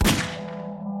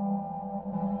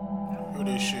for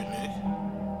this shit, nigga.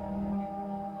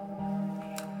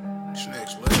 This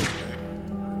next level, man.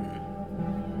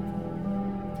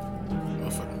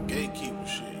 Motherfucking gatekeeper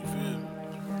shit, you feel me?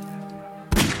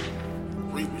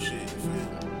 Reaper shit, you feel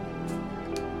me?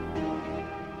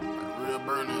 Like real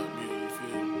burn up music, you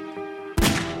feel me?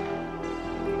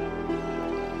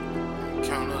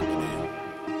 Count up today.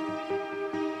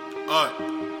 Alright.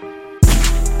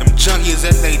 Them junkies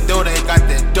at they door, they got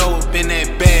that dope in that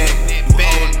bag.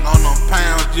 Holding on them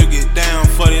pounds, you get down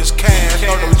for this cash.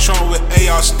 Throw the trunk with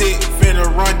AR stick, finna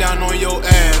run down on your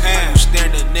ass. You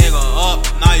stand the nigga up,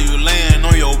 now you laying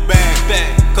on your back.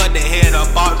 Cut the head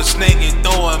up out the snake and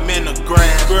throw him in the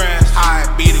grass. I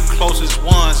be the closest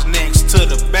ones next to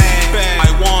the bag.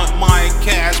 I want my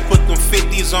cash, put them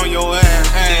 50s on your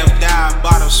ass. Damn, die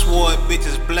by the sword,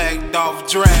 bitches blacked off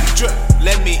DRAC.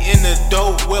 Let me in the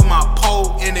door with my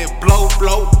pole and it blow.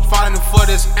 Fighting for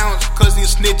this ounce, cause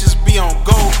these snitches be on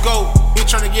go. Ain't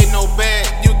tryna get no bag,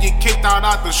 you get kicked out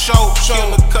the show.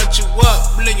 Killer cut you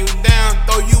up, lay you down,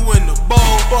 throw you in the bowl.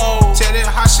 Tell it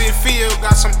how shit feel,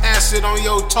 got some acid on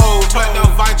your toes. But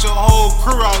invite your whole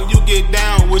crew out, you get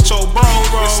down with your bro.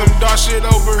 There's some dark shit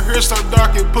over here, so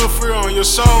dark it put fear on your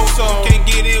soul. You can't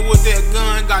get in with that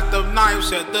gun, got the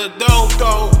knives at the door.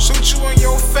 Shoot you in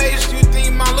your face, you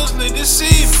think my listener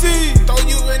deceive. Throw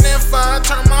you in that fire,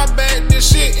 turn my back,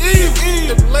 this shit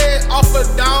evil. The blade off a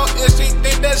dog, and she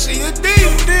think that she a thief.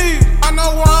 I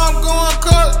know where I'm going,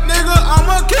 cause nigga, I'm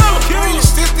a killer.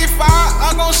 365,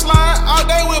 I gon' slide all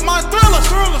day with my thrillers.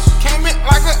 Came in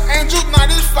like an angel, now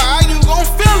this fire, you gon'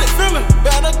 feel it.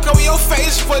 Better cover your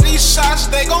face for these shots,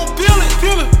 they gon' peel it.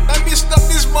 Let me stuff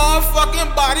these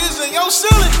motherfucking bodies in your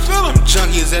ceiling. Them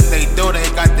junkies at they door, they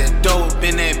got that dope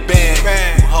in that bag.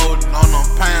 Holding on them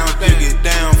pounds, you get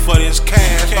down for this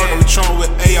cash. Throw the trunk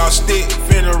with AR stick,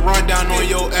 finna run down on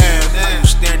your ass. You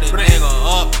stand the nigga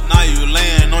up, now you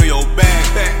laying on your back.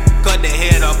 Cut the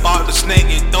head up out the snake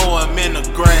and throw him in the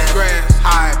grass.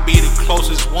 I be the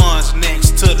closest ones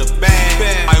next to the bag.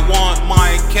 I want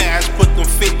my cash, put them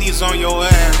 50s on your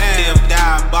ass. Damn,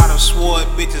 die by the sword,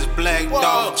 bitches blacked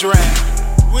off DRAC.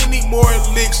 We need more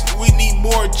licks, we need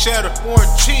more cheddar, more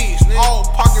cheese. All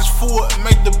pockets full,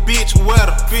 make the bitch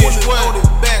wetter. Hold it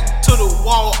back to the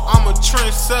wall, I'm a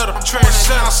trendsetter.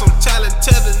 Down some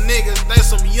talented niggas, they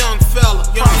some young fella.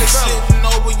 Probably sitting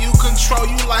over you, control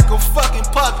you like a fucking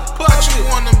puppet. But you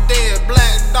want them dead,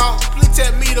 black dog, please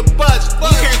tell me the budget.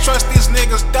 You can't trust these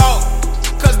niggas, dog,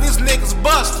 cause these niggas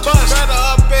bust. Better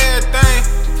up everything,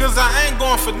 cause I ain't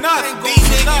going for nothing. These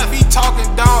niggas be talking,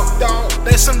 dog.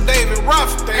 They some David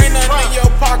Ruffin. Ain't nothing in your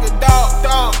pocket,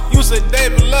 dog. You said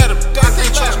David Letter. I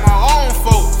can't trust my own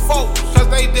folks, cause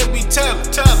they did be telling.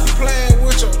 You playing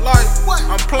with your life,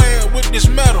 I'm playing with this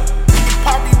metal. You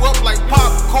pop you up like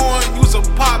popcorn, use a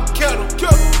pop kettle.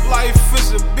 Life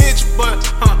is a bitch, but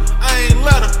I ain't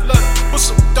let her. Put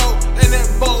some dope in that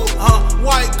bowl,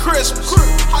 White Christmas.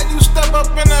 How you step up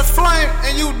in that flame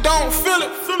and you don't feel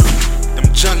it? Them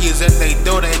junkies at they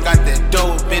door, they got that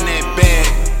dope in that bag.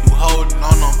 You holding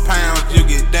on them pounds, you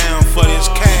get down for this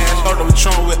cash. Throw the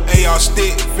trunk with AR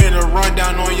stick, finna run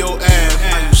down on your ass.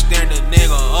 Now you stand the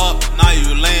nigga up, now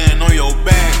you laying on your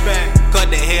back. Cut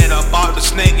the head up out the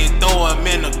snake and throw him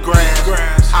in the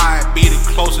grass. I be the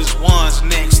closest ones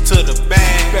next to the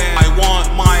bag. I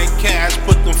want my cash,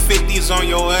 put them 50s on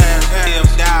your ass. Damn,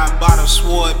 die by the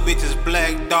sword, bitches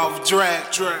blacked off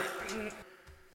DRAC.